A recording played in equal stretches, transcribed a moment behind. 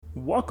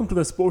Welcome to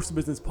the Sports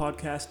Business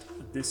Podcast.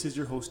 This is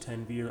your host,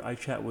 Tanveer. I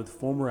chat with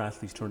former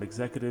athletes turned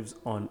executives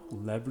on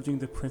leveraging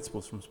the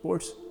principles from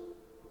sports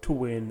to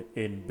win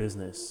in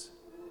business.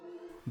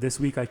 This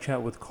week, I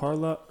chat with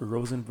Carla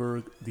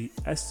Rosenberg, the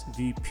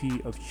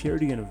SVP of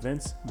Charity and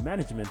Events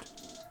Management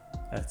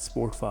at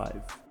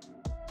Sport5.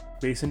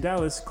 Based in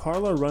Dallas,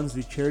 Carla runs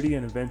the Charity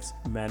and Events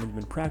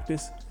Management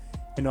practice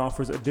and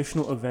offers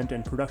additional event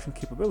and production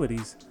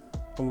capabilities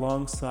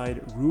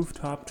alongside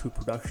Rooftop 2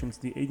 Productions,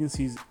 the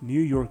agency's New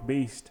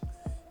York-based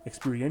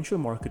experiential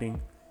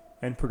marketing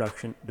and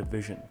production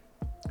division.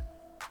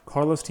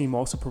 Carla's team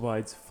also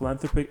provides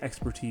philanthropic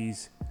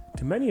expertise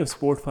to many of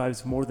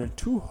Sport5's more than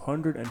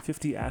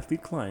 250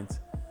 athlete clients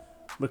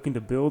looking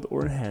to build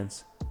or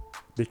enhance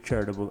their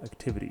charitable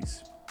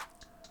activities.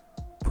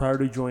 Prior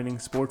to joining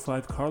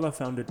Sport5, Carla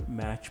founded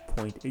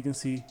Matchpoint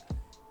Agency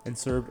and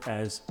served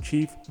as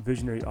Chief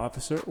Visionary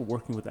Officer,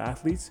 working with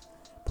athletes,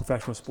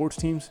 professional sports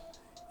teams,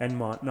 and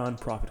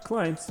non-profit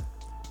clients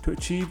to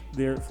achieve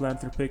their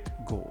philanthropic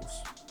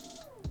goals.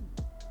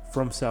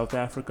 From South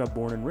Africa,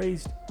 born and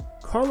raised,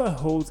 Carla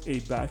holds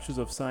a Bachelor's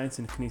of Science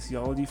in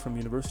Kinesiology from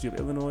University of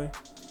Illinois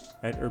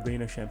at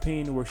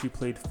Urbana-Champaign, where she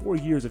played 4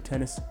 years of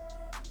tennis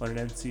on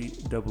an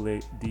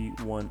NCAA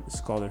D1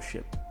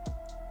 scholarship.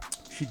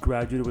 She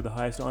graduated with the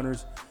highest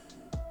honors,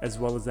 as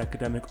well as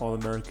academic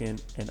All-American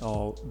and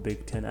all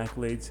Big Ten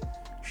accolades.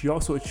 She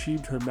also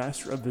achieved her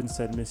Master of Business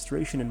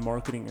Administration in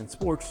Marketing and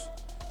Sports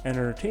and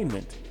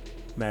Entertainment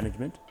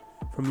Management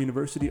from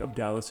University of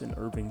Dallas in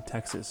Irving,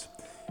 Texas.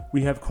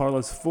 We have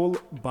Carla's full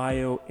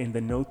bio in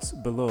the notes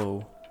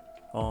below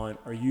on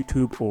our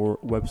YouTube or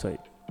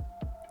website.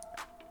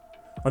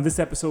 On this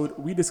episode,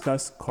 we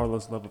discuss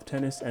Carla's love of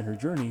tennis and her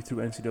journey through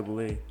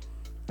NCAA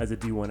as a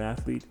D1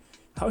 athlete,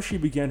 how she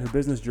began her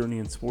business journey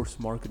in sports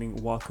marketing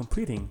while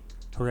completing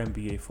her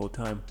MBA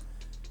full-time,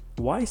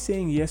 why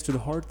saying yes to the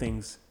hard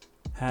things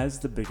has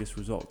the biggest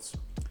results.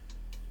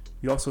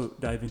 We also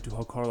dive into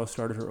how Carla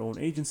started her own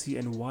agency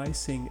and why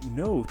saying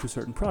no to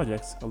certain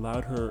projects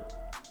allowed her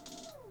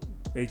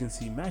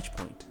agency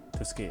Matchpoint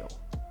to scale.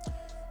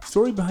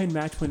 Story behind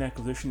Matchpoint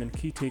acquisition and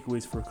key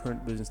takeaways for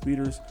current business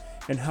leaders,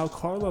 and how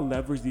Carla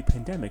leveraged the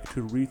pandemic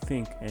to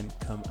rethink and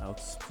come out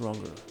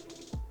stronger.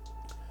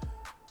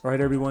 All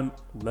right, everyone,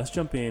 let's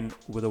jump in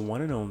with the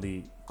one and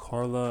only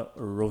Carla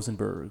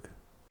Rosenberg.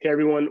 Hey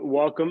everyone,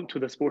 welcome to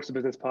the Sports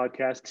Business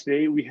Podcast.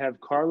 Today we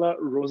have Carla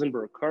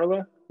Rosenberg.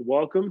 Carla,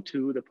 welcome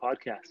to the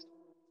podcast.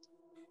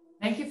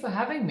 Thank you for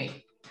having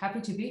me.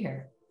 Happy to be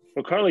here.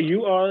 Well, Carla,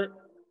 you are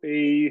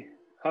a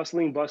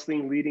hustling,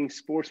 bustling, leading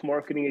sports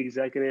marketing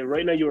executive.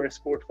 Right now you are at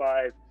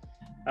Sport5.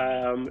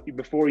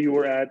 Before you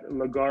were at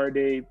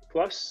Lagarde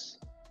Plus.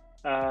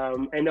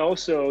 And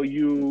also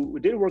you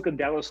did work at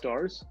Dallas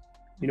Stars.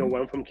 You know,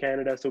 I'm from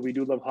Canada, so we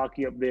do love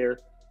hockey up there.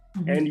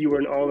 And you were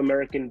an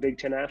All-American Big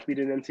Ten athlete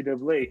in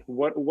NCAA.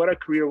 What a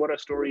career, what a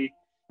story.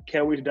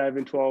 Can't wait to dive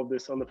into all of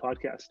this on the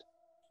podcast.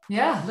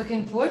 Yeah,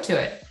 looking forward to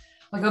it.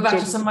 I'll go back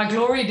to some of my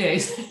glory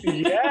days.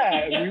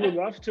 Yeah, we would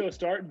love to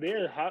start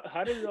there.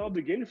 How did it all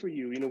begin for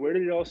you? You know, where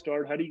did it all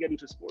start? How do you get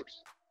into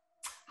sports?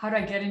 How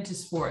did I get into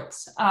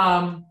sports?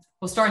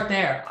 We'll start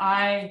there.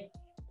 I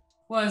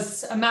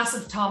was a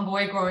massive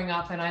tomboy growing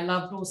up and I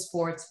loved all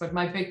sports, but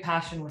my big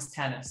passion was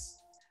tennis.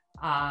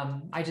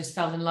 I just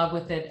fell in love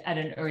with it at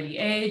an early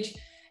age.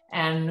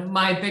 And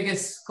my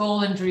biggest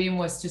goal and dream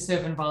was to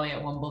serve and volley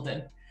at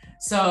Wimbledon.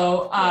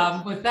 So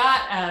with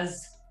that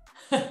as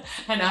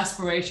an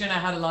aspiration, I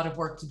had a lot of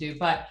work to do,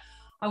 but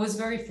I was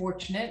very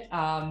fortunate.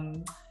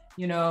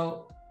 You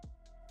know,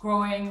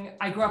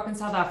 I grew up in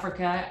South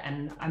Africa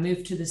and I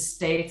moved to the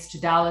States, to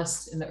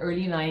Dallas in the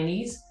early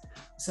 90s.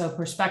 So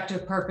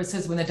perspective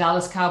purposes, when the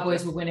Dallas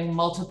Cowboys were winning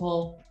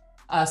multiple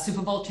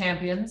Super Bowl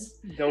champions,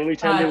 the only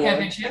time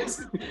championships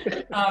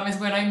is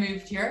when I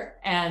moved here.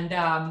 And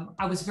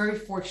I was very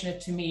fortunate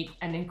to meet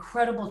an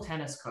incredible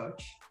tennis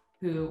coach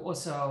who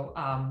also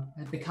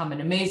had become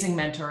an amazing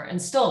mentor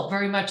and still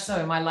very much so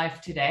in my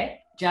life today,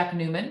 Jack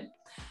Newman.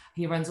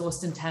 He runs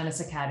Austin Tennis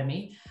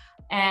Academy.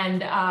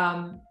 And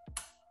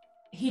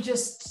he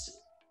just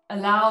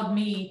allowed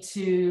me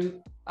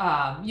to,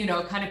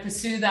 kind of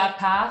pursue that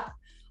path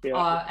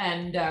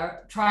and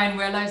try and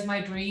realize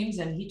my dreams.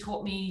 And he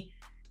taught me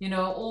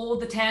all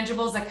the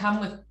tangibles that come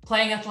with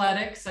playing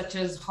athletics, such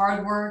as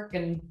hard work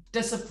and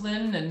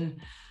discipline. And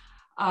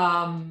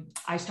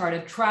I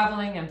started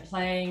traveling and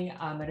playing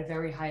at a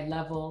very high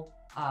level.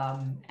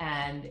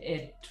 And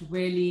it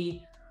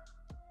really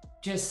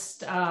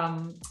just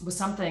was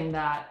something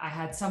that I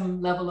had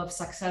some level of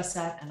success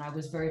at, and I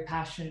was very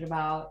passionate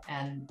about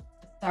and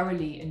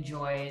thoroughly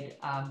enjoyed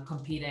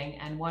competing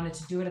and wanted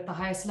to do it at the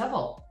highest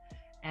level.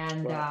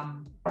 And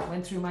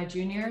went through my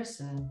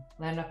juniors and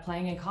landed up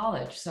playing in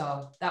college.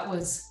 So that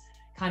was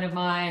kind of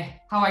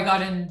how I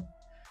got into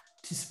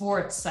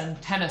sports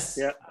and tennis,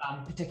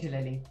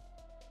 particularly.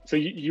 So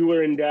you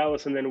were in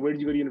Dallas, and then where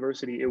did you go to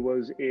university? It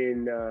was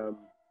in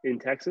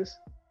Texas?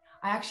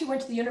 I actually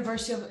went to the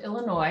University of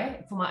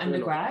Illinois for my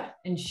undergrad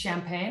in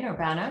Champaign,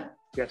 Urbana.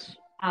 Yes.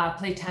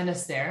 Played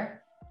tennis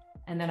there.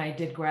 And then I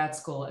did grad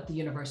school at the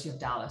University of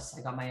Dallas.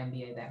 I got my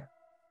MBA there.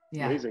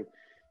 Yeah. Amazing.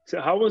 So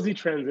how was the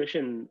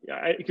transition?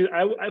 Because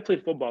I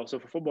played football. So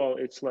for football,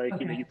 it's like,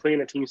 you know, you play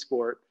in a team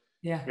sport.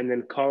 Yeah. And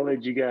then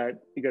college, you got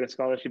a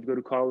scholarship to go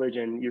to college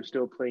and you're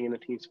still playing in a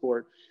team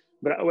sport.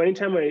 But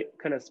anytime I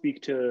kind of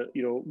speak to,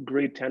 you know,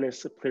 great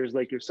tennis players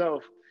like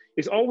yourself,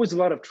 it's always a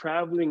lot of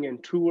traveling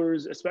and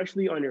tours,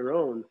 especially on your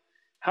own.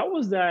 How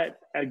was that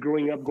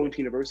growing up, going to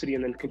university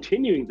and then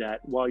continuing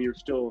that while you're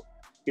still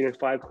in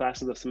 5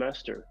 classes a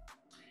semester?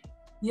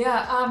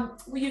 Yeah,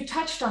 well, you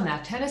touched on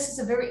that. Tennis is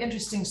a very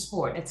interesting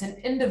sport. It's an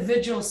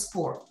individual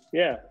sport.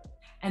 Yeah.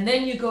 And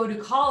then you go to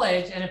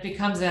college and it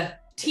becomes a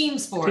team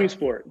sport. Team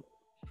sport.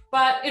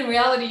 But in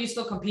reality, you're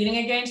still competing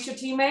against your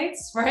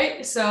teammates,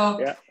 right? So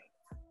yeah.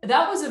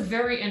 That was a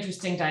very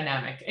interesting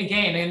dynamic.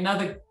 Again,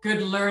 another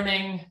good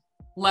learning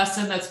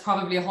lesson that's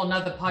probably a whole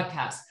nother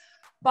podcast.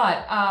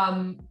 But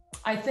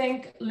I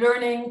think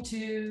learning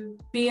to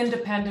be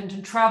independent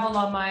and travel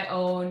on my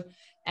own,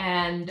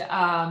 and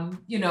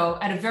you know,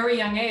 at a very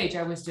young age,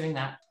 I was doing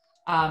that.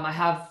 I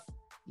have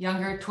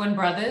younger twin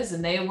brothers,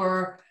 and they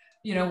were,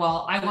 you know,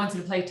 well, I wanted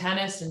to play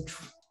tennis, and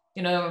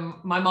you know,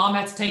 my mom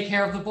had to take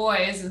care of the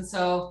boys, and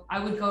so I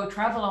would go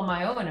travel on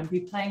my own and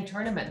be playing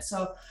tournaments.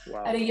 So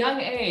wow. At a young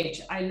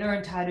age, I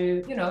learned how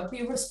to, you know,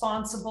 be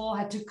responsible,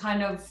 had to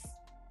kind of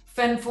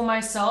fend for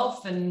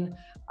myself, and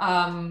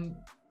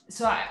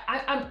so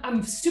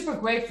I'm super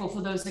grateful for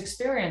those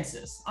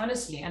experiences,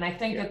 honestly. And I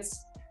think it's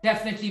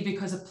definitely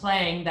because of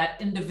playing that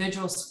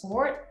individual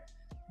sport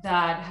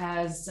that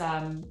has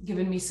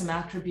given me some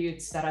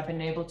attributes that I've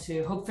been able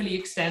to hopefully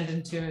extend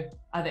into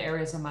other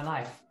areas of my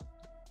life.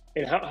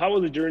 And how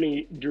was the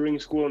journey during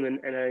school, and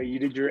then you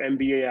did your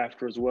MBA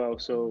after as well?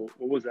 So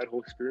what was that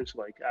whole experience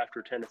like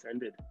after tennis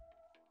ended?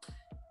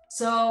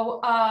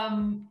 So,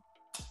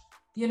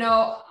 you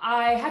know,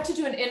 I had to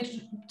do an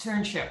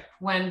internship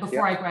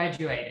before I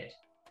graduated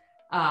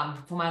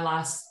for my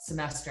last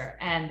semester.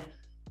 And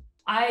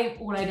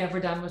what I'd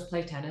ever done was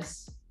play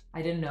tennis.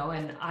 I didn't know.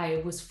 And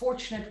I was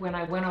fortunate when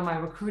I went on my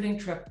recruiting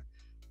trip,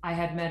 I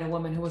had met a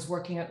woman who was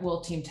working at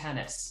World Team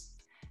Tennis.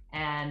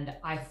 And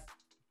I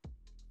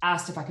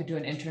asked if I could do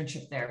an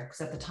internship there, because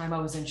at the time I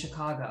was in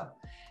Chicago,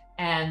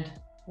 and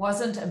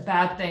wasn't a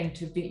bad thing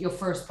to be your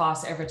first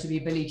boss ever to be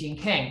Billie Jean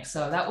King.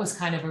 So that was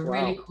kind of a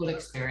really cool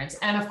experience.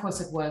 And of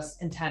course it was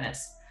in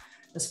tennis,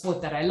 the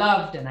sport that I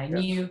loved and I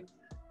knew.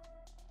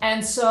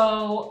 And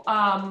so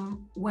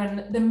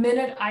when the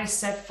minute I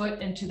set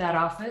foot into that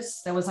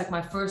office, that was like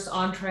my first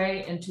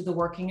entree into the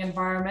working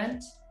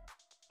environment,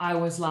 I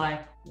was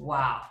like,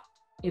 wow,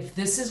 if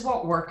this is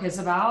what work is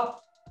about,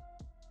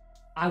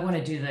 I want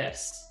to do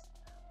this.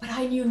 But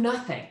I knew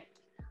nothing.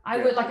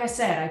 Like I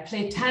said, I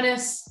played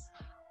tennis.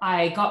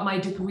 I got my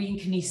degree in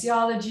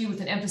kinesiology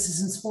with an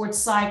emphasis in sports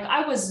psych.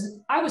 I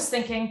was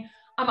thinking,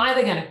 I'm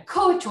either going to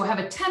coach or have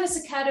a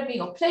tennis academy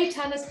or play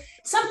tennis,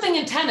 something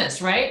in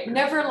tennis, right?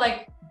 Never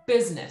like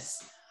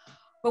business.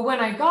 But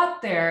when I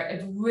got there,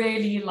 it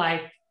really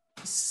like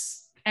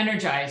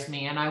energized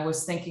me. And I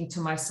was thinking to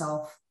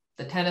myself,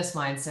 the tennis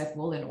mindset,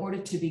 well, in order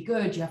to be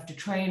good, you have to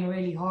train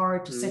really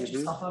hard to set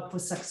yourself up for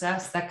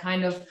success, that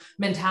kind of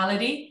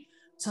mentality.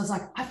 So I was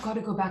like, I've got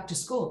to go back to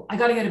school. I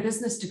got to get a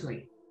business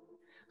degree,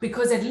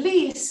 because at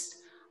least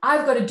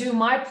I've got to do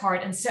my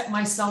part and set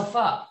myself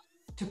up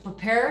to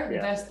prepare the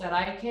best that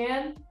I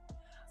can.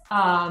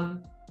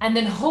 And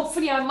then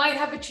hopefully I might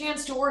have a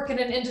chance to work in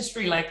an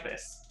industry like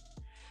this.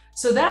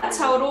 So that's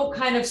how it all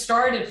kind of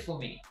started for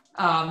me,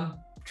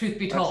 truth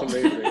be told. That's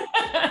amazing.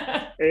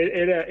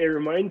 It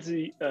reminds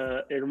me,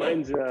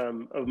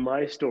 of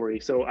my story.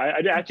 So I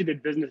actually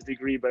did business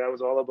degree, but I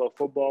was all about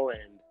football,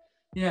 and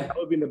I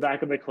would be in the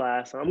back of the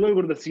class. I'm going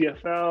to go to the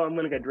CFL. I'm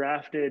going to get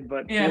drafted.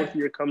 But fourth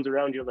year comes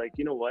around, you're like,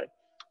 you know what?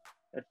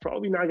 That's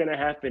probably not going to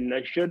happen.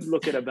 I should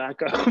look at a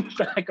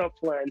backup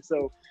plan.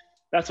 So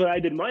that's what I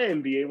did. My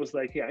MBA was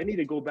like, hey, I need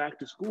to go back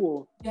to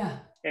school. Yeah.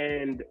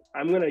 And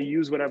I'm going to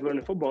use what I've learned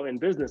in football in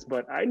business,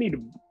 but I need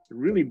to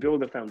really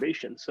build a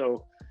foundation.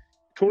 So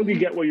totally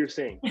get what you're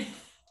saying.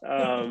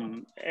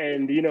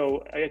 And, you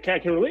know, I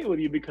can relate with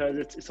you, because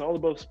it's all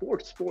about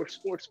sports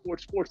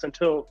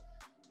until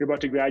you're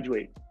about to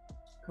graduate.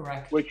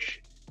 Correct.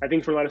 Which I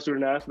think for a lot of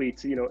student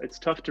athletes, you know, it's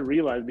tough to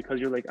realize, because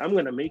you're like, I'm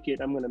going to make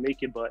it,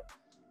 but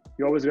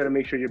you always got to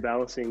make sure you're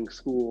balancing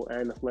school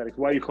and athletics.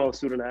 Why you call a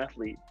student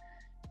athlete?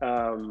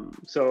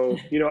 So,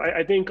 you know,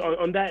 I think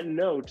on that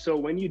note, so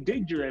when you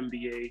did your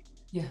MBA,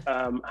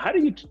 how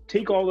did you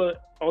take all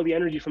the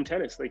energy from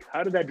tennis? Like,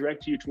 how did that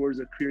direct you towards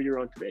the career you're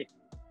on today?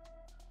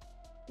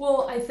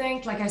 Well, I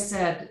think, like I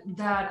said,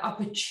 that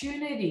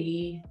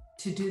opportunity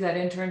to do that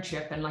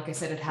internship, and like I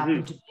said, it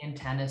happened to be in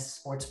tennis,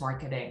 sports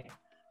marketing,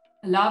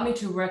 allowed me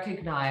to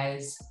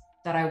recognize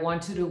that I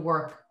wanted to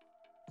work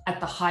at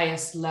the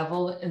highest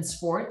level in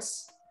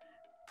sports.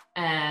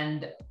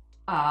 And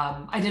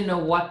I didn't know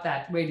what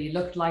that really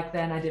looked like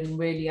then. I didn't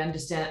really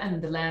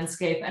understand the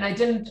landscape, and I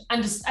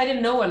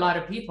didn't know a lot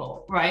of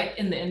people, right,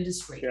 in the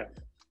industry. Yeah.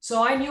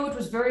 So I knew it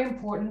was very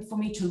important for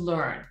me to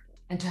learn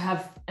and to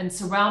have and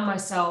surround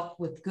myself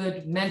with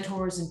good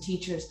mentors and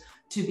teachers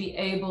to be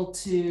able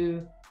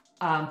to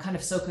kind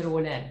of soak it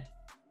all in.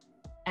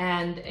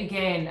 And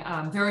again,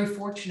 very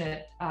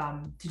fortunate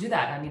to do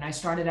that. I mean, I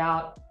started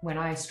out, when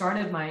I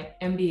started my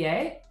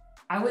MBA,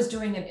 I was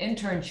doing an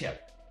internship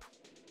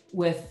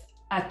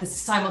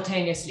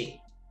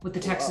simultaneously with the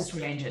Texas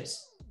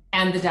Rangers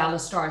and the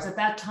Dallas Stars. At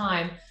that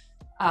time,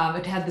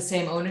 it had the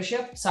same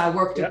ownership. So I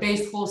worked a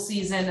baseball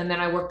season, and then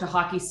I worked a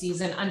hockey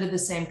season under the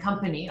same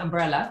company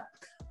umbrella,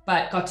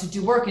 but got to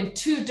do work in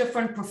two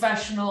different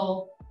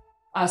professional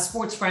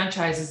sports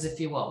franchises, if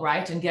you will,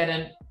 right? And get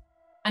an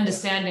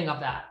understanding of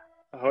that.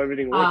 How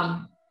everything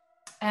works.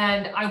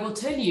 And I will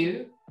tell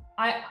you,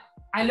 I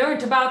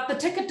learned about the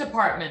ticket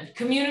department,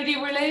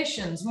 community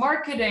relations,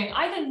 marketing.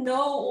 I didn't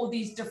know all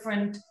these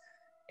different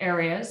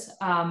areas,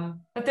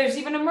 but there's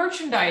even a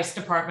merchandise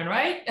department,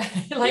 right?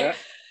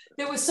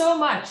 There was so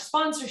much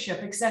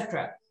sponsorship,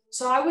 etc.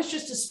 So I was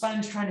just a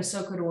sponge trying to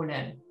soak it all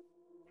in.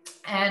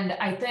 And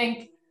I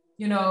think,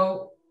 you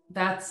know,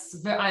 that's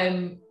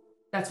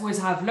always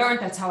how I've learned.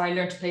 That's how I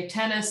learned to play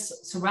tennis,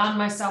 surround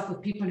myself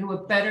with people who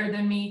are better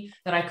than me,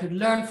 that I could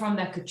learn from,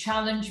 that could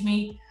challenge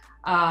me,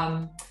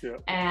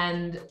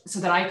 and so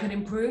that I could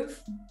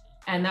improve.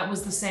 And that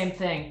was the same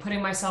thing,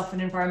 putting myself in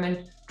an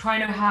environment,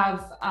 trying to have,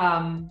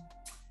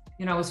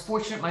 you know, I was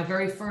fortunate. My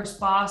very first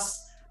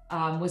boss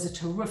was a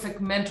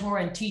terrific mentor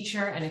and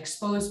teacher and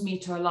exposed me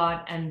to a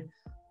lot. And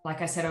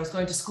like I said, I was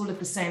going to school at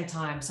the same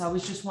time. So I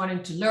was just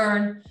wanting to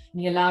learn,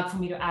 and he allowed for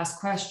me to ask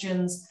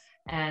questions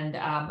and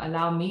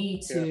allow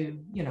me to,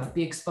 you know,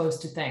 be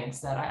exposed to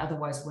things that I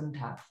otherwise wouldn't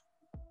have.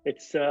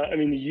 It's, I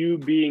mean, you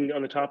being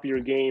on the top of your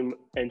game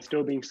and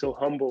still being so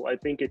humble, I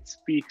think it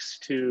speaks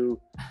to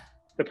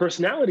the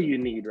personality you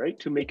need, right,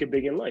 to make it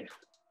big in life.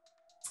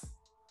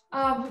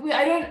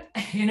 I don't,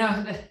 you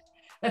know,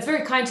 that's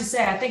very kind to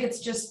say. I think it's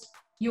just,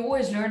 you're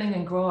always learning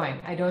and growing.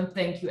 I don't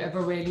think you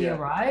ever really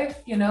arrive,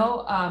 you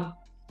know,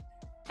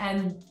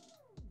 and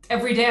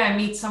every day I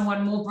meet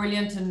someone more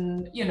brilliant,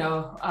 and, you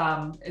know,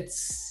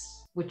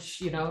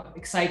 which, you know,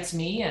 excites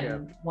me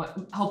and what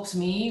helps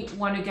me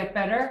want to get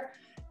better.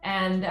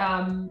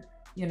 And,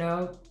 you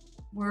know,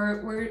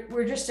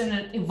 we're just in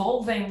an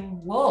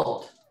evolving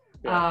world.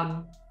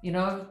 You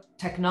know,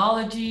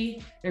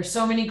 technology, there's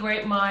so many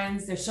great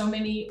minds, there's so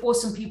many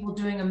awesome people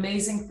doing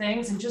amazing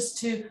things, and just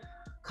to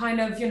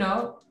kind of, you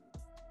know,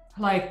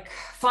 like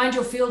find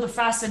your field of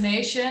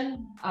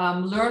fascination,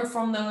 learn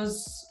from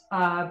those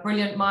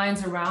brilliant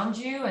minds around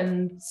you,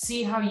 and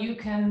see how you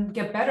can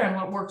get better and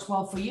what works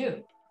well for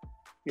you.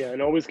 Yeah,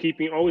 and always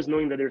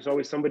knowing that there's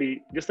always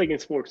somebody, just like in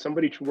sports,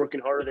 somebody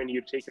working harder than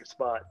you to take your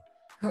spot.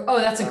 Oh,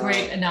 that's a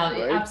great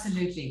analogy. Right?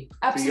 Absolutely.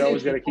 So you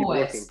always got to keep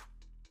working.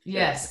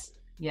 Yes.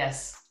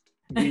 Yes.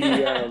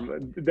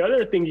 The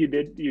other thing you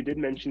did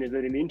mention is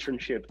that an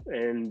internship,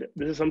 and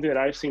this is something that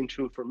I've seen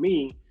true for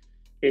me,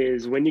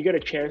 is when you get a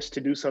chance to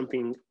do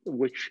something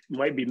which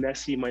might be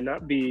messy, might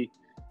not be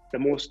the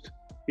most,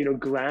 you know,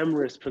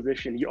 glamorous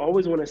position, you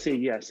always want to say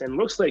yes. And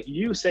looks like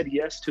you said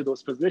yes to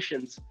those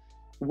positions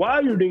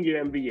while you're doing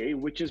your MBA,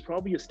 which is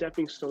probably a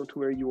stepping stone to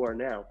where you are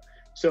now.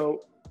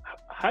 So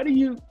how do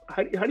you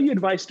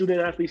advise student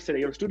athletes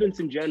today, or students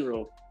in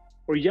general,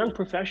 or young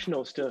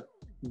professionals, to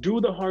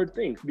do the hard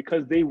things,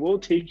 because they will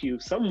take you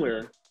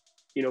somewhere,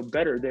 you know,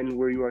 better than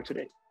where you are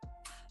today?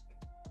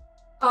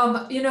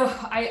 You know,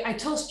 I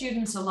tell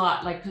students a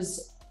lot, like,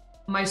 because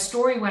my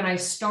story when I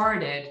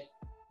started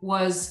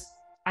was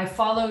I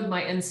followed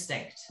my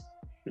instinct.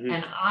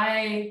 And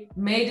I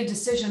made a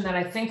decision that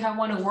I think I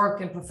want to work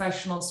in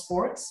professional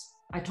sports.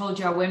 I told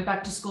you I went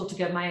back to school to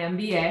get my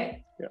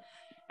MBA,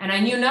 and I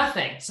knew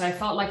nothing. So I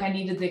felt like I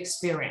needed the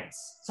experience.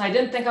 So I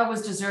didn't think I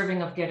was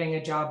deserving of getting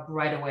a job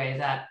right away,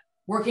 that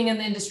working in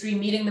the industry,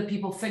 meeting the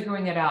people,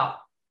 figuring it out.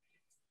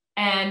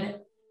 And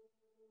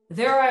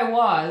there I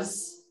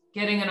was,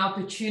 getting an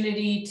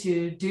opportunity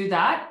to do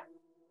that,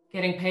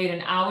 getting paid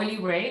an hourly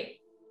rate.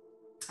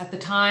 At the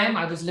time,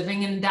 I was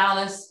living in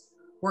Dallas,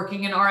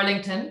 working in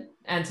Arlington.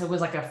 And so it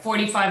was like a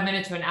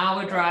 45-minute to an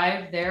hour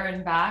drive there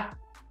and back.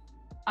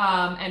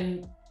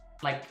 And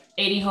like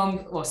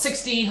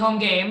 60 home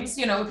games,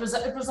 you know, it was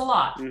a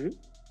lot.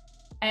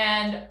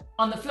 And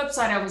on the flip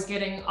side, I was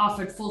getting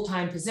offered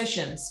full-time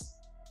positions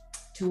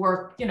to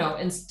work, you know,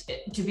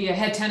 to be a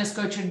head tennis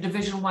coach at a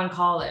Division I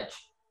college,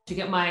 to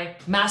get my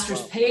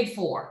master's paid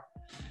for.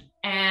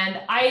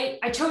 And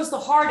I chose the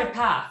harder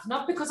path,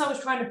 not because I was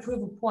trying to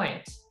prove a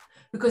point,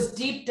 because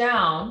deep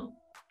down,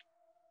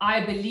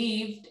 I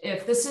believed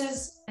if this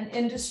is an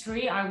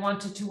industry I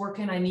wanted to work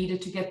in, I needed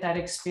to get that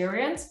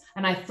experience.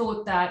 And I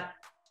thought that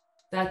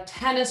that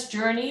tennis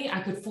journey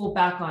I could fall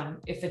back on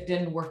if it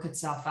didn't work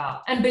itself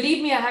out. And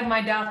believe me, I had my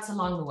doubts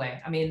along the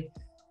way. I mean,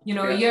 you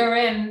know, a year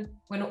in,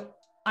 when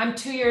I'm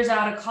 2 years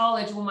out of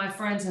college, when my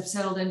friends have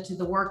settled into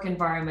the work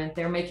environment,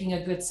 they're making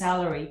a good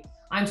salary.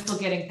 I'm still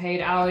getting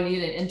paid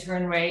hourly at an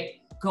intern rate,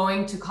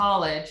 going to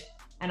college.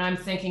 And I'm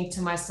thinking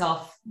to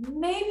myself,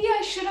 maybe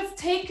I should have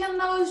taken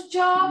those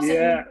jobs.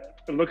 Yeah,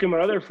 and look at my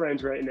other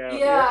friends right now.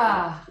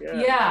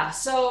 Yeah.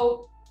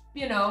 So,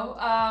 you know,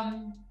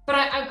 but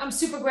I'm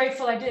super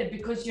grateful I did,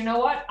 because you know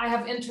what? I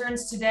have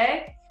interns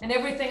today and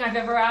everything I've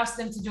ever asked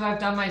them to do, I've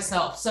done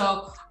myself.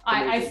 So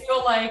I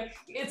feel like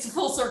it's a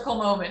full circle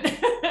moment.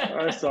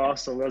 That's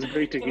awesome. That's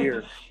great to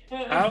hear.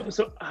 How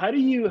do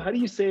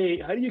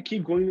you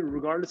keep going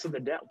regardless of the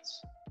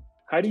doubts?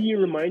 How do you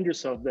remind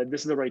yourself that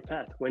this is the right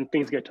path when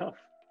things get tough?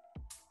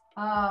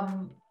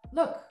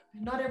 Look,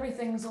 not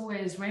everything's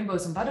always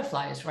rainbows and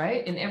butterflies,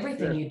 right? In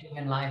everything you do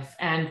in life.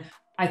 And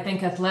I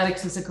think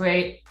athletics is a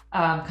great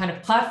kind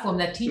of platform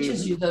that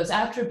teaches you those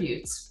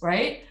attributes,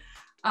 right?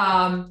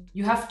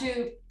 You have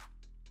to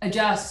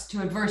adjust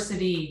to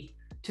adversity,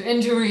 to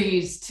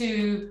injuries,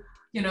 to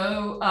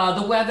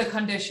the weather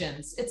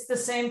conditions. It's the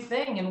same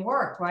thing in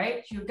work,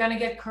 right? You're going to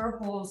get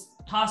curveballs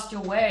tossed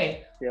your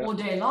way all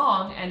day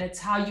long, and it's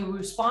how you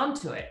respond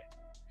to it.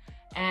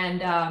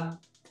 And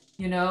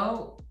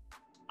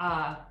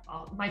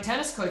my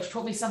tennis coach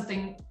taught me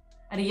something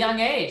at a young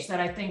age that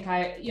I think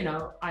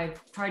I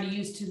try to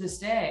use to this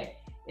day,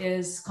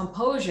 is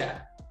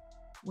composure.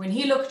 When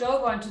he looked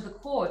over onto the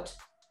court,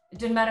 it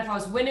didn't matter if I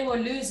was winning or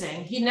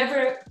losing.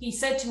 He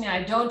said to me,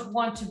 I don't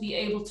want to be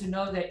able to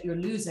know that you're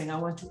losing. I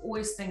want to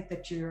always think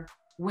that you're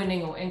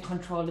winning or in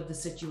control of the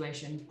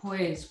situation.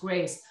 Poise,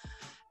 grace.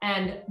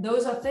 And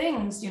those are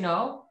things,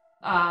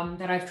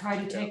 that I've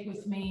tried to take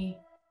with me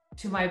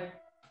to my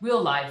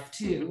real life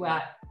too.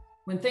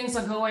 When things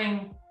are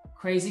going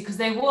crazy, because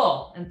they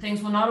will, and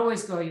things will not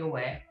always go your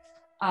way,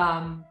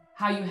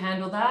 how you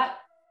handle that.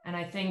 And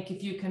I think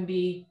if you can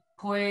be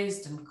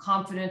poised and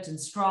confident and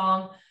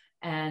strong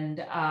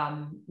and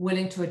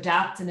willing to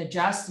adapt and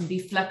adjust and be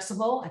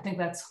flexible, I think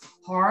that's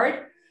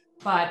hard,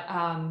 but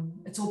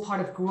it's all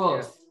part of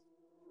growth.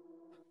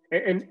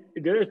 And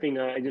the other thing,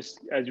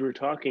 as you were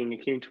talking,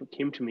 it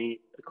came to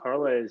me,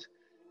 Carla, is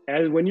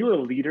as when you're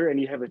a leader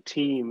and you have a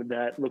team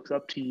that looks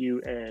up to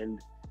you and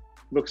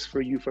looks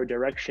for you for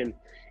direction,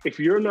 if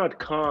you're not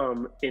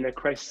calm in a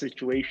crisis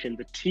situation,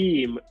 the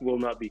team will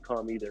not be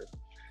calm either.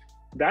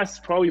 That's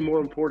probably more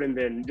important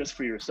than just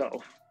for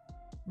yourself.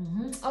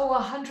 Mm-hmm. Oh,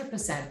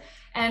 100%.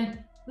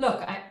 And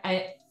look,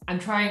 I'm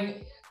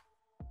trying,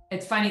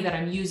 it's funny that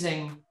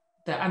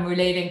I'm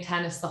relating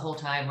tennis the whole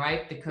time,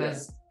 right?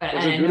 Because, and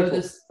I know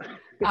this,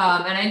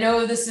 and I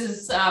know this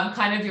is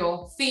kind of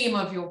your theme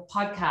of your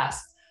podcast,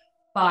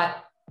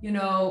 but in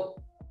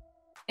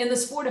the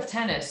sport of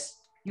tennis,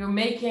 you're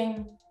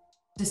making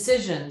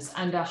decisions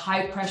under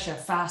high pressure,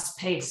 fast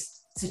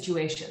paced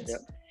situations. Yep.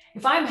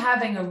 If I'm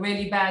having a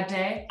really bad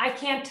day, I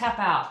can't tap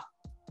out.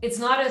 It's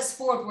not a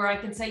sport where I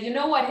can say, you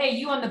know what, hey,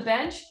 you on the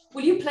bench,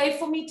 will you play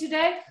for me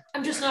today?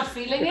 I'm just not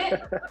feeling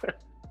it.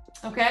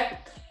 Okay.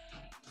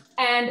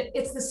 And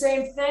it's the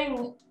same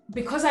thing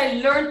because I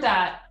learned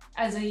that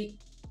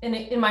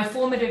in my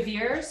formative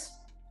years.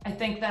 I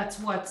think that's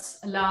what's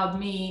allowed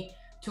me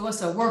to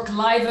also work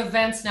live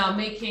events now,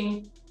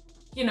 making,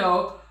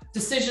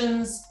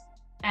 decisions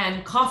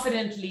and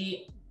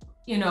confidently,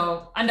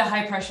 under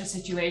high pressure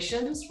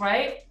situations,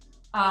 right?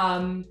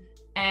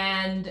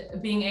 And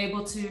being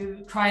able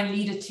to try and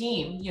lead a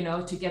team,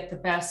 to get the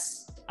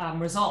best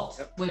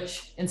result,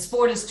 which in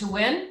sport is to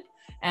win.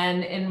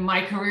 And in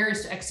my career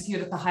is to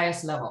execute at the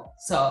highest level.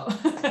 So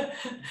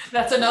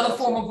that's another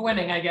form of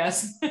winning, I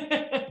guess.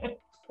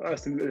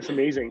 That's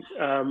amazing.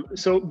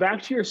 So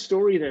back to your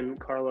story then,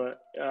 Carla,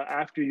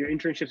 after your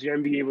internships, your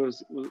MBA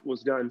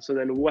was done. So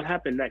then what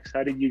happened next?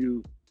 How did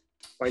you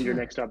find your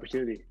next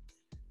opportunity?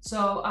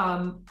 So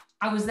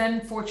I was then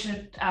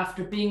fortunate,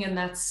 after being in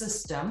that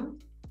system,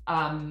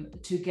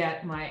 to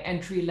get my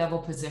entry-level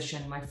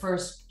position, my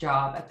first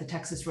job at the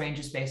Texas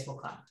Rangers Baseball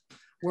Club,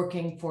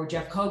 working for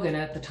Jeff Kogan,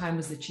 at the time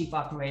was the chief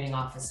operating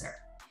officer.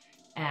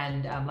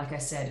 And like I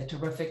said, a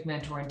terrific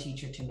mentor and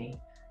teacher to me,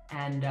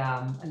 and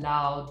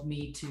allowed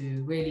me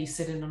to really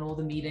sit in on all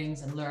the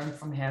meetings and learn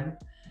from him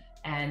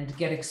and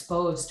get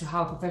exposed to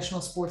how a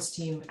professional sports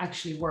team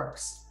actually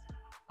works.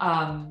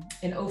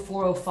 In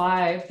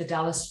 04-05, the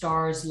Dallas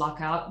Stars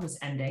lockout was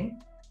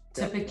ending.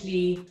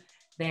 Typically,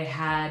 they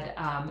had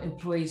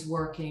employees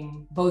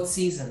working both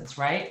seasons,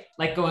 right?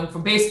 Like going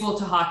from baseball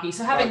to hockey,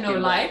 so having no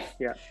life.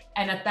 Yeah.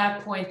 And at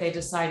that point, they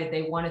decided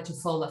they wanted to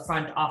fill the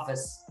front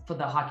office for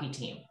the hockey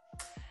team.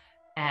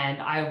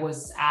 And I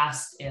was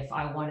asked if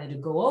I wanted to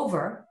go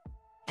over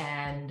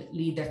and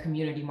lead their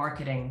community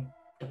marketing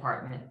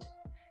department.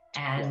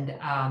 And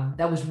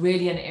that was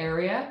really an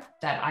area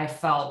that I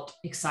felt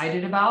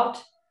excited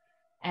about,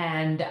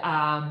 and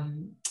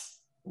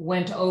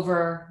went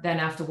over then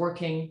after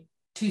working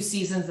 2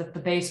 seasons at the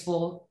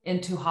baseball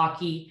into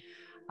hockey,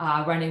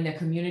 running their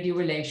community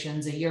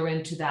relations, a year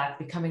into that,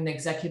 becoming the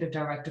executive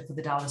director for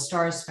the Dallas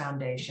Stars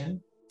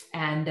Foundation.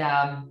 And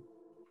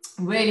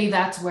really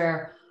that's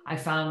where I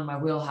found my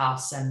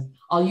wheelhouse. And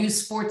I'll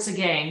use sports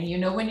again.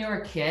 When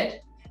you're a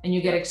kid and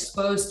you get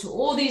exposed to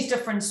all these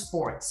different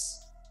sports,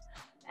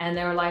 and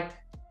they're like,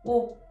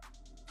 well,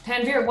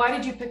 Tanvir, why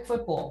did you pick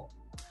football?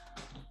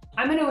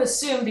 I'm going to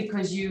assume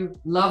because you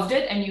loved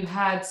it and you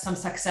had some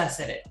success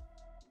at it.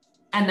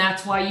 And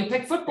that's why you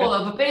picked football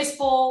over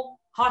baseball,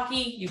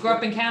 hockey, you grew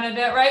up in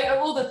Canada, right?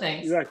 All the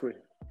things. Exactly.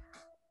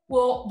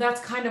 Well,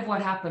 that's kind of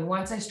what happened.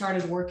 Once I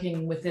started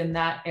working within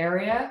that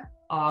area,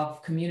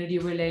 of community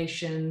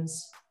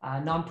relations,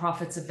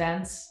 nonprofits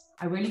events,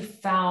 I really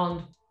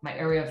found my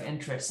area of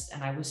interest,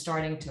 and I was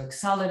starting to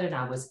excel at it.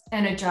 I was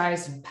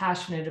energized and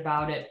passionate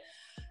about it.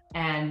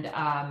 And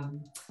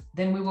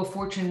then we were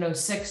fortunate in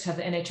 06 to have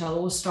the NHL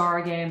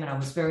All-Star game, and I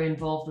was very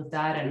involved with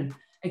that. And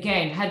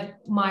again, had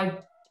my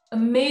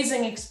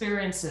amazing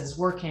experiences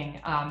working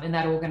in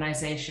that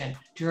organization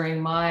during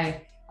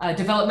my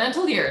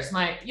developmental years,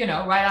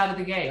 right out of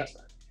the gate.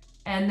 Yeah.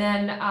 And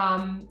then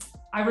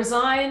I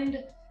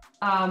resigned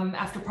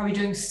after probably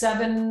doing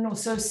 7 or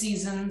so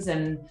seasons,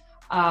 and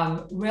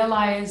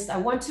realized I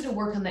wanted to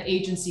work on the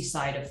agency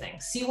side of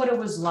things, see what it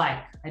was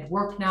like. I'd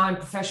worked now in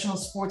professional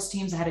sports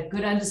teams. I had a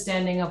good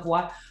understanding of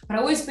but I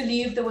always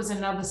believed there was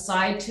another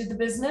side to the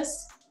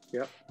business.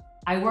 Yep.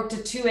 I worked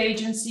at 2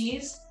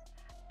 agencies.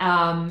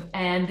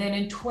 And then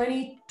in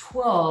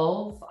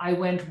 2012, I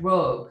went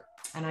rogue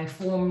and I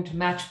formed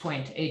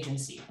Matchpoint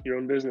Agency. Your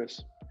own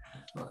business.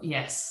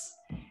 Yes.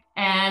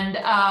 And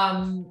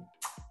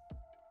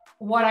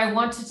what I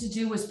wanted to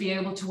do was be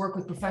able to work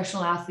with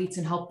professional athletes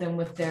and help them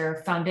with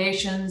their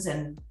foundations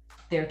and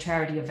their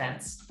charity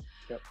events.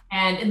 Yep.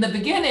 And in the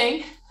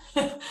beginning,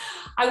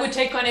 I would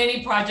take on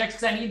any projects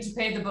because I needed to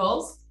pay the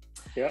bills.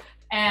 Yep.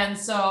 And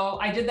so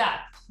I did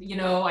that.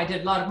 I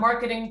did a lot of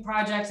marketing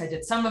projects. I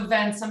did some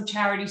events, some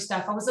charity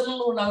stuff. I was a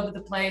little all over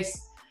the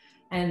place.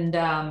 And,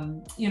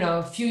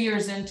 a few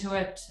years into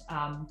it,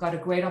 got a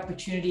great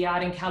opportunity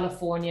out in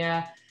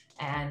California.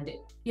 And,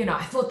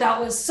 I thought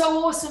that was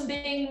so awesome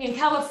being in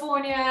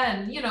California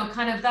and,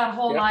 kind of that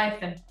whole life.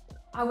 And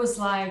I was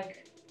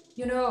like,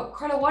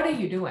 Carla, what are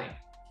you doing?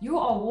 You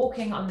are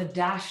walking on the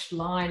dashed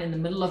line in the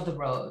middle of the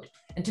road.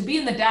 And to be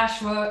in the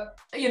dash road,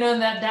 in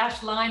that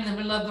dashed line in the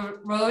middle of the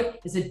road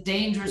is a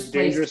dangerous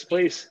place. Dangerous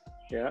place.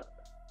 Yeah.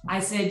 I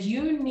said,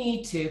 you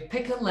need to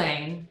pick a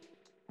lane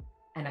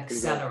and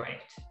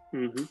accelerate.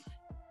 Mm-hmm.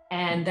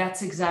 And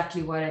that's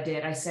exactly what I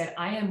did. I said,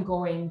 I am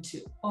going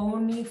to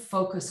only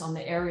focus on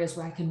the areas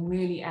where I can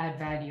really add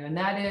value. And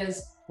that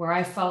is where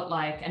I felt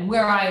like, and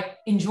where I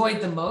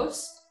enjoyed the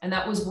most. And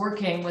that was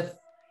working with,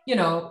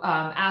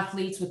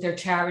 athletes with their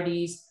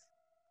charities,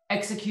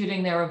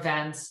 executing their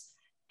events.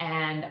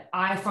 And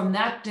from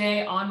that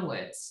day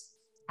onwards,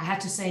 I had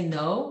to say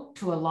no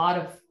to a lot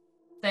of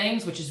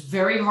things, which is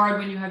very hard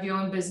when you have your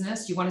own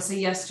business. You want to say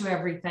yes to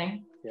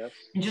everything. Yes.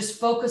 And just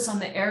focus on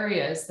the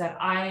areas that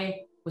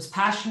I was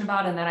passionate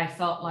about and that I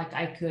felt like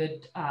I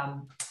could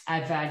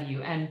add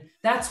value. And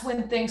that's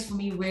when things for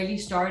me really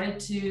started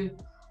to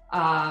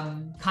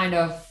kind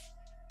of,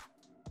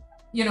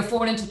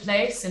 fall into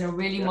place in a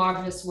really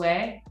marvelous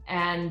way.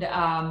 And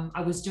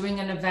I was doing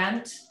an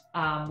event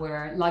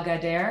where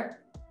Lagardère,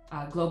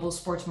 a global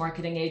sports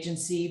marketing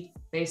agency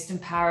based in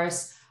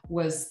Paris,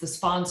 was the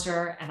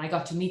sponsor, and I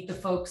got to meet the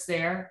folks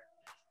there.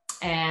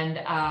 And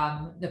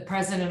the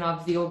president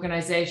of the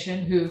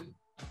organization, who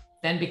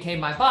then became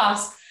my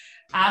boss,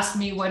 asked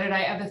me, what did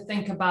I ever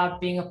think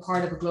about being a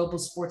part of a global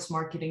sports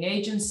marketing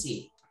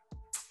agency?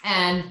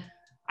 And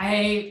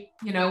I,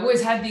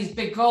 always had these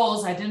big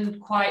goals. I didn't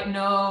quite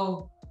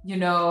know,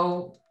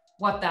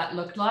 what that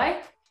looked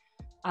like.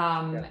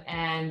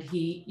 And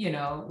he,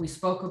 we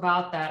spoke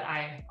about that.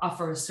 I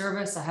offer a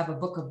service. I have a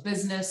book of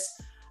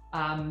business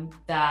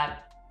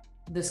that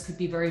this could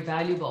be very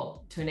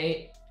valuable to an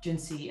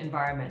agency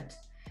environment.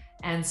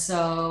 And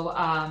so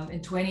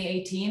in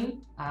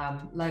 2018,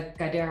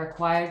 Lagardère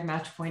acquired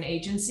Matchpoint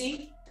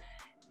Agency.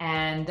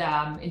 And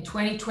in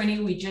 2020,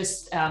 we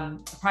just, a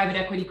private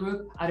equity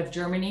group out of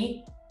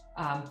Germany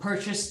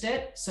purchased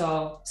it.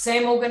 So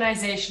same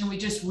organization, we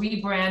just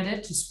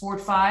rebranded to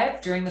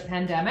Sport5 during the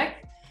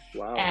pandemic.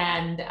 Wow.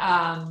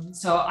 And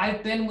so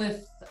I've been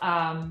with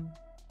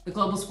the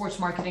Global Sports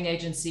Marketing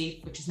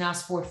Agency, which is now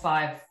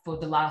Sport5, for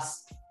the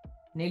last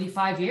nearly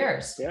 5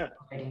 years. Yeah.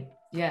 Already.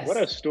 Yes. What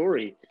a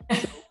story.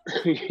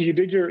 You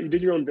did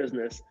your own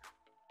business.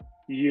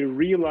 You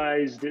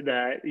realized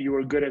that you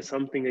were good at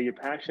something, that you're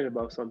passionate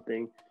about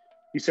something.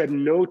 You said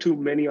no to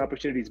many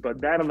opportunities,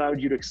 but that allowed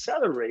you to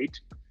accelerate,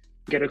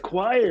 get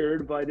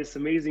acquired by this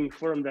amazing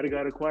firm that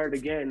got acquired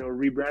again or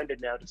rebranded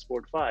now to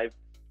Sport5.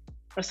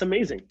 That's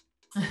amazing.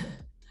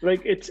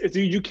 Like it's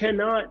you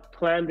cannot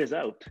plan this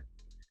out,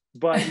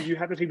 but you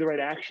have to take the right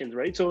actions,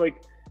 right? So like,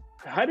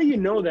 how do you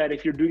know that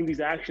if you're doing these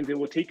actions, it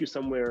will take you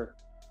somewhere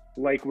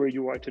like where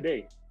you are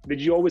today?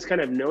 Did you always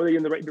kind of know that you're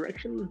in the right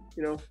direction,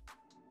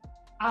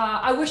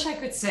 I wish I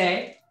could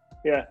say,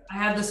 I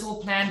had this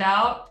all planned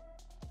out,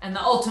 and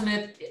the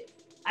ultimate,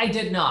 I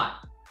did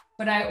not.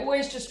 But I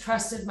always just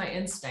trusted my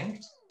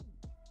instinct,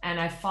 and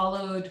I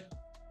followed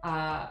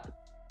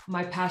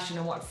my passion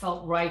and what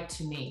felt right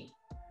to me.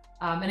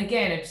 And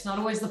again, it's not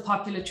always the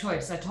popular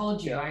choice. I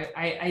told you,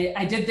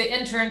 I did the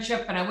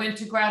internship and I went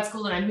to grad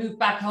school and I moved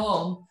back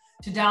home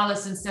to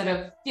Dallas instead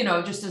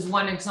of, just as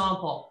one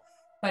example.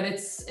 But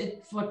it's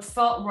what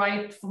felt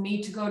right for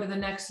me to go to the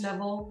next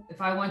level.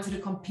 If I wanted to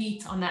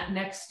compete on that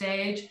next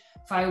stage,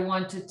 if I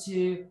wanted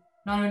to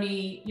not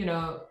only,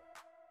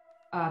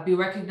 be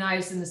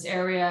recognized in this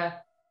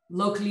area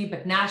locally,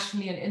 but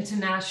nationally and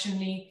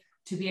internationally,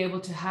 to be able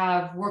to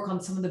have work on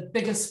some of the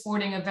biggest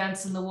sporting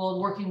events in the world,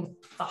 working with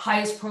the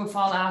highest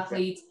profile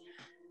athletes.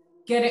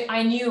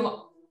 I knew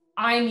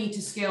I need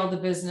to scale the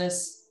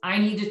business. I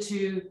needed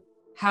to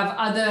have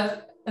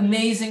other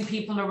amazing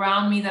people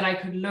around me that I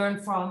could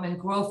learn from and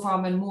grow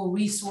from, and more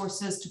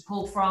resources to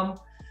pull from.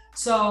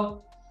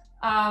 So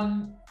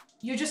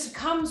it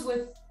comes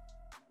with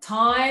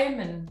time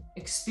and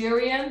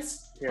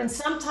experience, and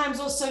sometimes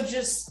also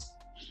just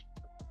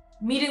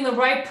meeting the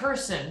right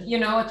person,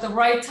 at the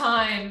right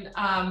time,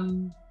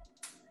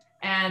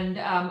 and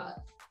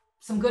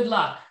some good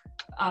luck,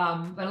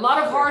 but a lot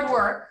of hard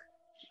work.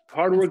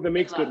 Hard work that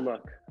makes good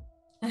luck.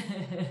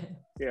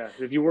 Yeah,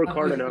 if you work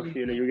hard enough,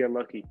 you get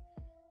lucky.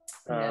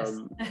 Yes.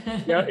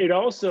 Now, it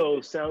also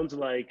sounds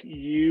like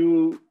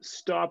you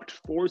stopped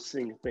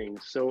forcing things.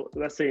 So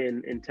let's say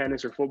in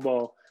tennis or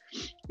football,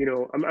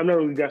 I'm not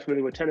really that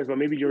familiar with tennis, but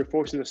maybe you're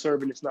forcing the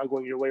serve and it's not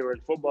going your way, or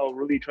in football,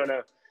 really trying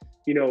to,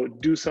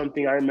 do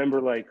something. I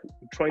remember like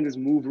trying this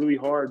move really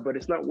hard, but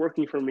it's not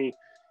working for me.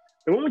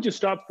 The moment you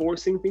stop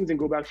forcing things and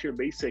go back to your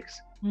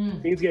basics,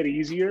 things get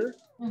easier,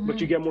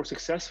 but you get more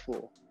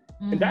successful.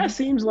 And that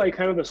seems like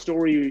kind of the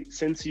story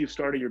since you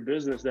started your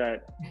business,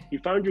 that you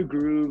found your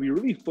groove, you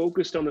really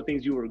focused on the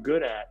things you were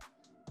good at.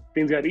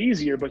 Things got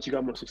easier, but you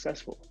got more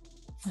successful.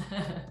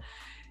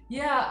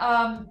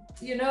 Yeah,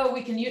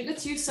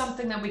 let's use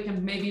something that we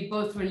can maybe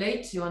both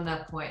relate to on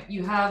that point.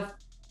 You have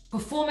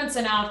performance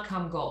and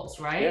outcome goals,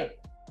 right? Yeah.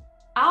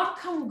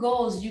 Outcome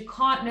goals you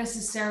can't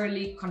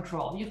necessarily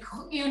control.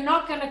 You're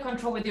not going to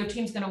control whether your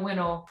team's going to win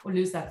or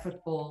lose that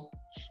football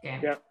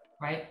game,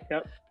 right?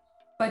 Yep.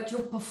 But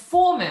your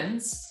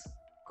performance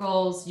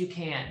goals, you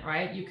can,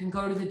 right? You can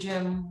go to the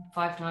gym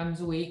 5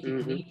 times a week, you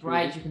can eat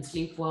right, you can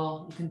sleep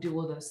well, you can do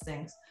all those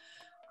things.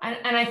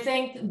 And I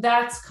think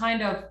that's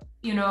kind of,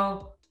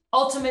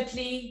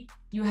 ultimately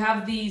you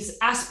have these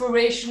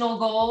aspirational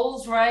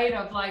goals, right?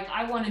 Of like,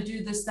 I want to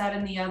do this, that,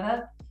 and the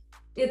other.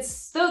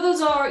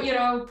 Those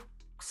are,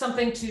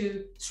 something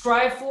to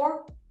strive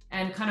for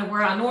and kind of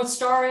where our North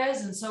Star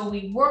is. And so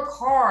we work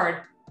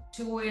hard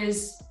to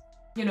always,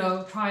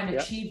 try and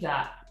achieve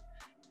that.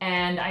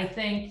 And I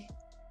think,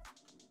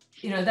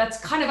 that's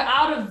kind of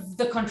out of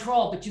the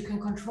control, but you can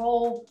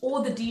control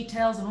all the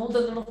details and all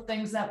the little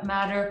things that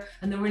matter,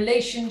 and the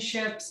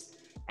relationships,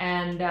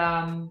 and,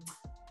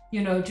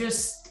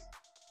 just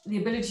the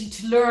ability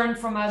to learn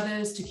from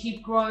others, to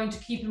keep growing, to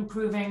keep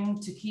improving,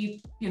 to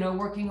keep,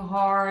 working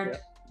hard,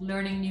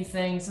 learning new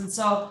things. And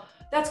so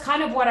that's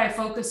kind of what I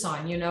focus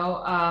on,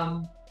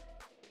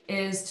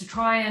 is to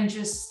try and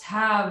just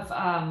have,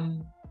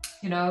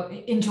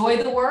 enjoy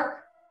the work.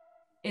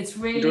 It's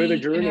really, enjoy the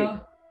journey.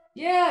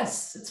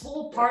 Yes, it's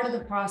all part of the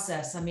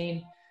process. I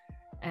mean,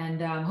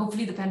 and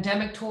hopefully the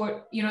pandemic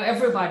taught,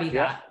 everybody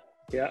that.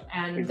 Yeah.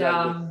 And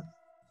exactly.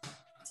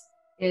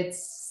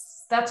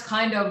 that's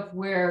kind of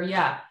where,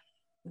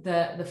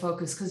 the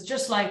focus, because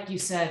just like you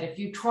said, if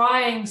you're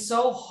trying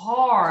so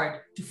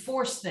hard to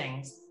force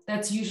things,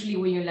 that's usually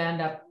where you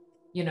land up.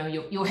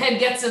 Your head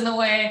gets in the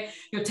way,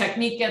 your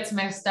technique gets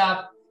messed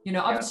up.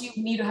 Obviously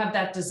you need to have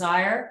that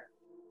desire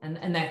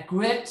and that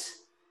grit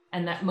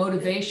and that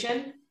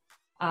motivation.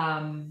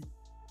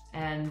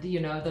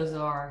 Those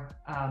are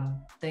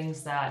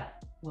things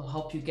that will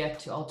help you get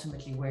to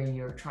ultimately where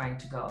you're trying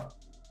to go.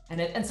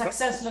 And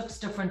success looks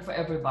different for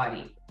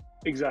everybody.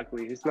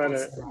 Exactly. It's not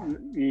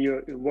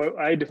what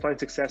I define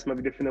success might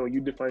be different than what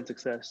you define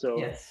success. So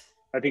yes.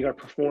 I think our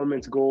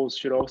performance goals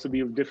should also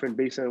be different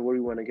based on where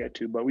we want to get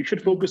to, but we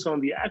should focus on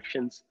the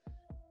actions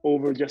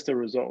over just the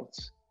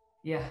results.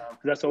 Yeah.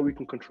 That's all we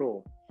can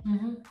control.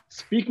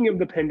 Speaking of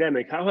the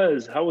pandemic, how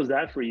was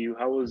that for you?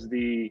 How was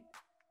the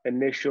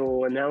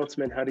initial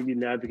announcement? How did you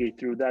navigate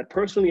through that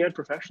personally and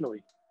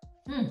professionally?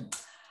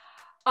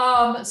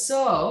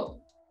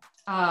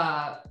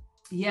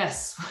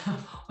 Yes,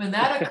 when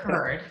that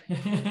occurred,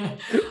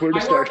 Where to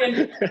start?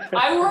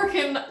 I work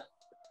in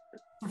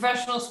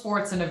professional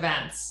sports and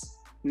events,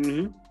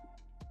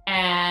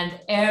 and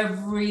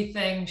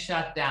everything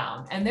shut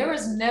down. And there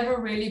has never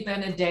really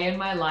been a day in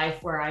my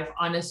life where I've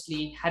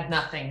honestly had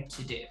nothing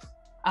to do.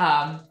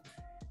 And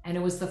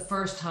it was the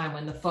first time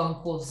when the phone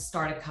calls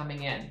started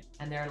coming in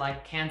and they're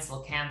like,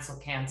 cancel.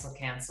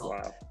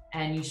 Wow.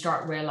 And you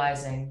start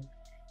realizing,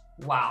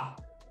 wow,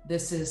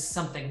 this is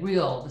something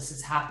real. This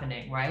is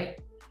happening, right?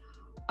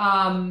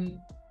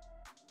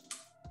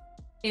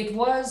 It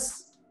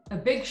was a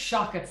big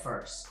shock at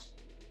first.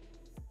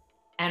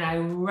 And I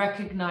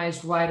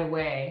recognized right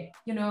away,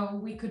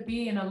 we could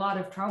be in a lot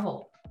of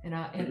trouble in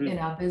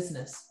our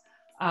business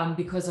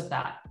because of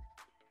that.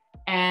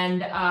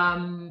 And,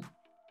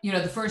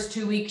 the first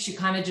 2 weeks, you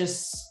kind of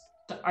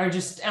are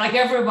just like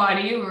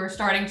everybody, we're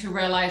starting to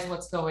realize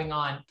what's going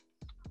on.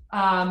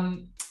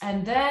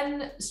 And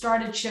then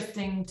started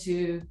shifting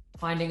to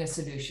finding a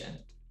solution.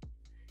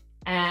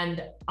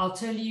 And I'll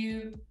tell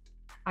you,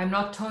 I'm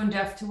not tone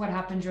deaf to what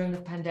happened during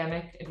the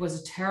pandemic. It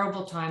was a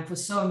terrible time for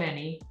so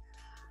many.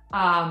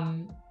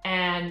 But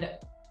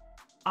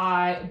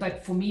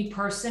for me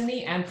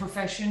personally and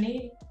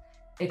professionally,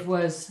 it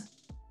was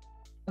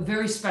a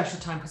very special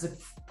time because it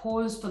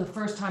paused for the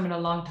first time in a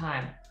long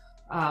time,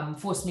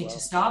 forced me to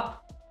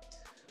stop,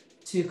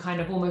 to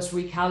kind of almost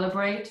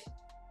recalibrate,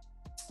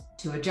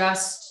 to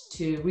adjust,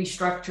 to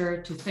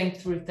restructure, to think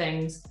through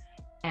things.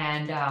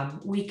 And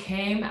we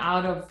came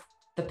out of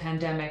the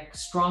pandemic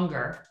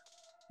stronger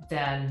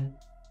than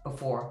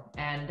before.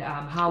 And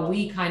how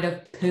we kind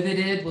of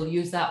pivoted, we'll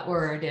use that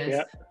word,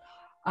 is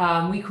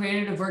we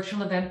created a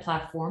virtual event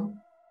platform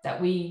that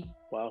we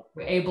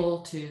were able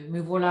to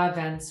move all our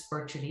events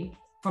virtually.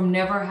 From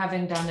never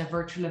having done a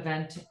virtual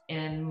event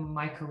in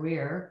my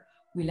career,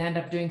 we'll end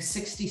up doing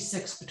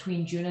 66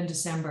 between June and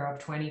December of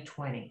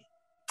 2020.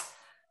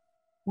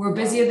 We're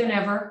busier than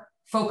ever,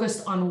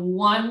 focused on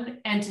one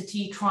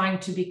entity trying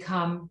to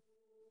become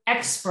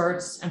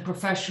experts and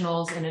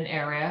professionals in an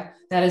area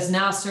that has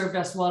now served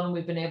us well, and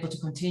we've been able to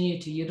continue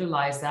to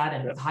utilize that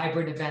and with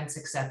hybrid events,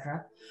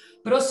 etc.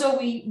 But also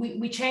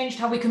we changed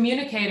how we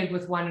communicated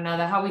with one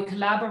another, how we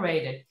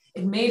collaborated.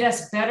 It made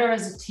us better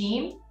as a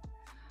team,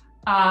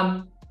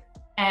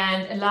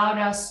 and allowed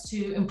us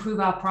to improve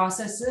our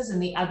processes in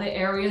the other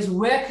areas,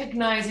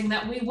 recognizing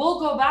that we will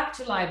go back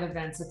to live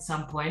events at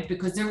some point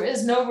because there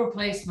is no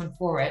replacement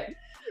for it.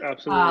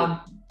 Absolutely.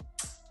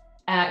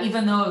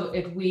 Even though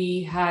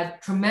we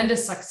had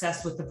tremendous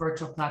success with the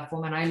virtual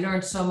platform, and I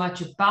learned so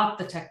much about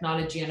the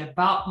technology and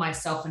about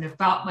myself and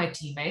about my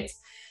teammates.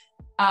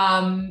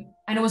 And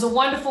it was a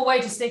wonderful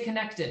way to stay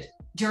connected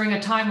during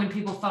a time when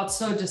people felt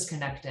so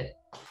disconnected.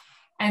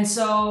 And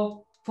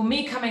so for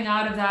me, coming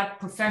out of that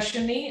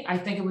professionally, I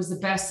think it was the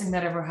best thing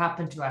that ever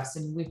happened to us.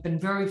 And we've been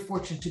very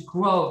fortunate to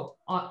grow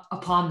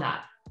upon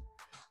that,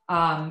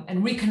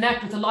 and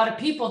reconnect with a lot of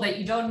people that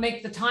you don't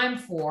make the time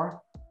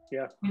for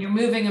when you're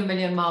moving a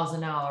million miles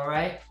an hour,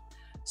 right?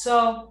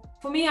 So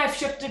for me, I've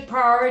shifted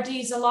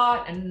priorities a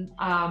lot, and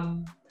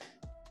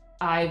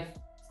I've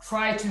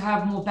tried to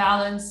have more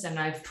balance, and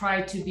I've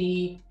tried to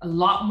be a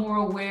lot more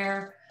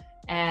aware,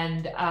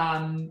 and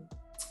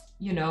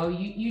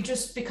you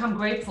just become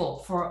grateful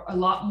for a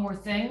lot more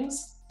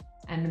things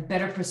and a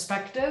better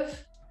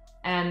perspective.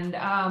 And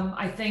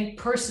I think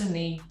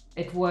personally,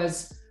 it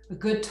was a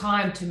good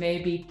time to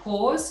maybe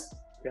pause,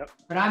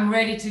 but I'm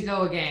ready to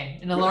go again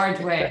in a large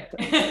way.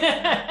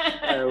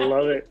 I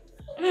love it.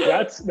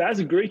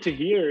 That's great to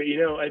hear.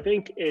 I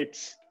think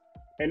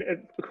and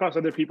across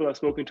other people I've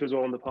spoken to as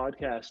well on the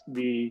podcast,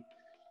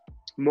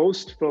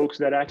 most folks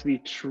that actually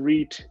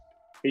treat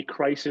a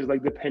crisis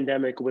like the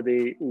pandemic with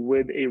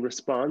a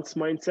response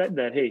mindset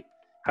that, hey,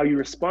 how you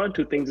respond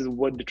to things is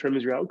what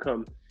determines your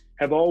outcome,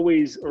 have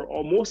always,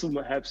 or most of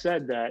them have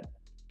said that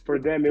for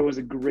them, it was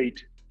a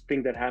great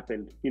thing that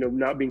happened,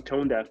 not being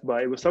tone deaf,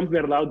 but it was something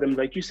that allowed them,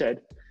 like you said,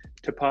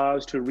 to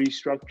pause, to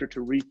restructure,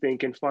 to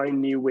rethink, and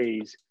find new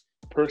ways,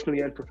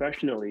 personally and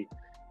professionally,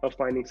 of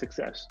finding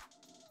success.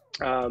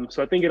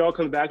 So I think it all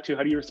comes back to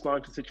how do you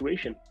respond to the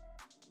situation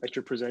that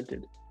you're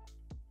presented.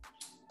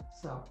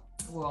 So,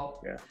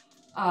 well,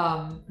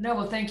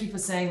 thank you for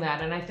saying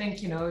that. And I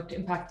think, it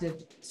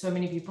impacted so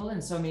many people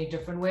in so many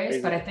different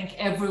ways, but I think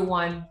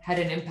everyone had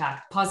an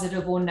impact,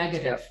 positive or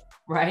negative,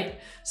 right?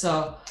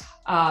 So,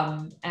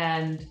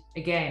 and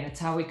again, it's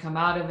how we come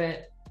out of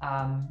it.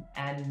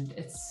 And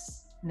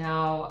it's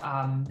now,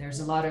 there's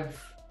a lot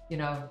of,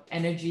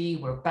 energy.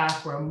 We're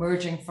back, we're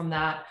emerging from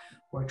that.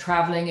 We're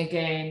traveling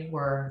again.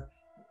 We're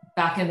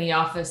back in the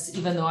office,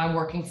 even though I'm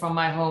working from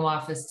my home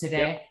office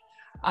today.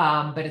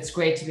 But it's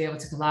great to be able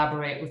to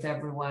collaborate with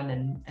everyone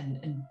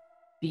and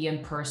be in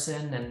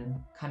person and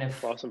kind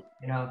of, awesome.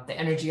 The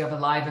energy of a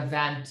live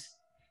event,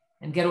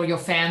 and get all your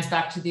fans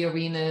back to the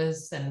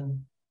arenas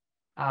and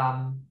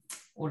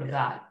all of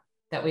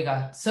that we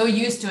got so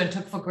used to and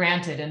took for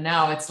granted. And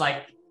now it's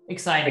like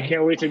exciting. I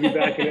can't wait to be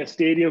back in a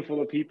stadium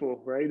full of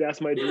people, right?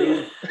 That's my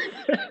dream.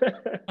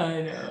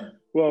 I know.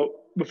 Well,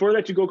 before I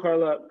let you go,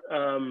 Carla,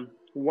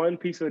 one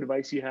piece of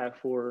advice you have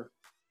for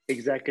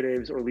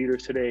executives or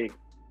leaders today,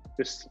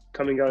 just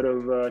coming out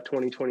of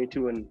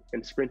 2022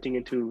 and sprinting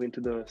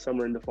into the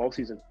summer and the fall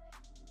season?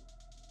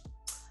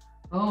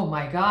 Oh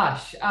my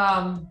gosh.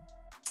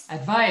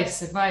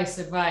 Advice.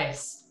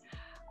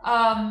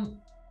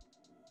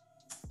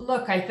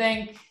 Look, I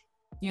think,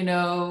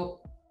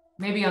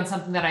 maybe on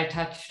something that I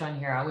touched on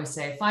here, I always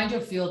say, find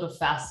your field of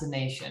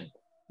fascination.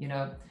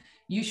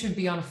 You should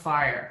be on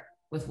fire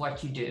with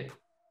what you do.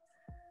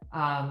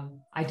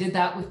 I did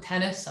that with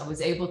tennis. I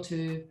was able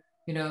to,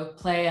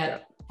 play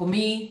at, for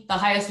me, the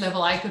highest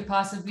level I could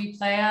possibly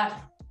play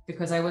at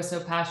because I was so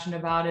passionate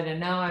about it. And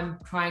now I'm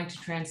trying to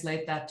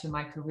translate that to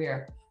my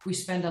career. We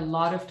spend a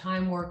lot of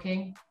time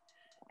working,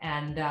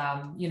 and,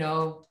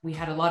 we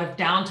had a lot of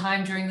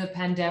downtime during the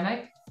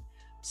pandemic.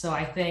 So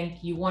I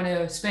think you want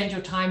to spend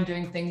your time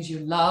doing things you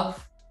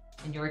love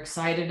and you're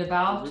excited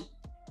about,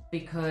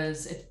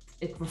 because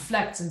it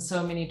reflects in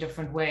so many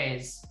different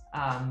ways.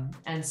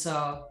 And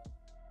so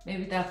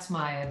maybe that's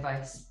my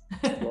advice.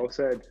 Well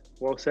said.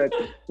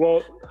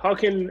 Well, how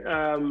can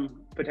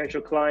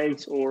potential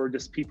clients or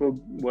just people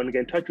want to get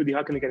in touch with you?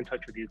 How can they get in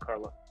touch with you,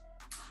 Carla?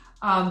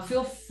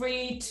 Feel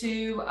free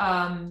to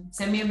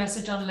send me a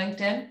message on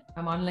LinkedIn.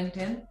 I'm on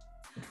LinkedIn.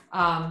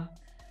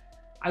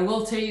 I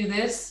will tell you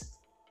this,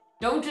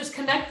 don't just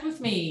connect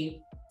with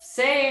me.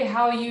 Say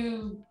how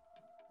you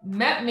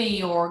met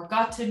me or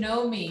got to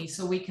know me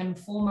so we can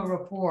form a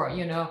rapport.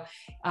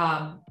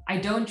 I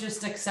don't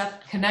just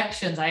accept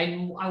connections.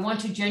 I want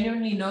to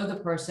genuinely know the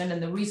person.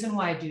 And the reason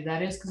why I do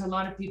that is because a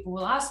lot of people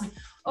will ask me,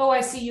 oh,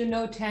 I see you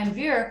know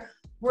Tanveer.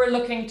 We're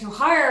looking to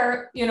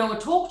hire,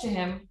 talk to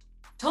him.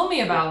 Tell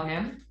me about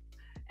him.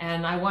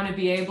 And I want to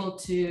be able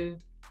to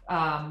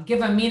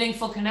give a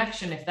meaningful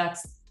connection if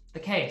that's the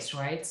case,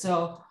 right?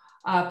 So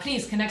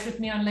please connect with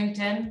me on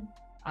LinkedIn.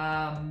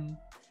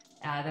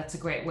 That's a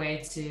great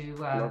way to,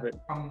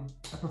 from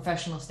a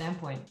professional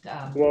standpoint.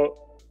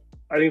 Well,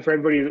 I think for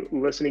everybody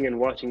listening and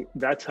watching,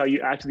 that's how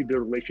you actually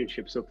build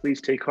relationships. So please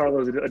take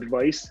Carla's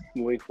advice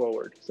moving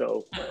forward.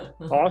 So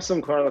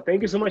awesome, Carla.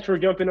 Thank you so much for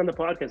jumping on the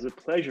podcast. It's a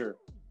pleasure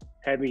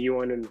having you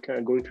on and kind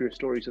of going through your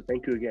story. So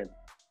thank you again.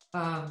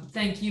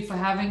 Thank you for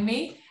having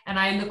me. And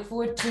I look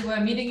forward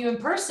to meeting you in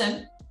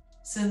person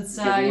since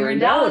you're in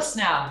Dallas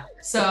now.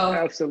 So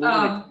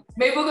absolutely.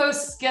 Maybe we'll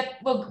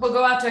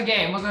go out to a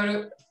game. We'll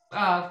go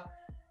to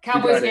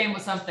Cowboys game or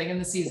something in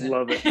the season.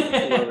 Love it.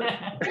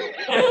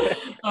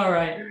 All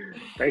right.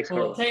 Thanks,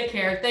 Carla. Well, take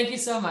care. Thank you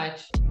so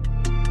much.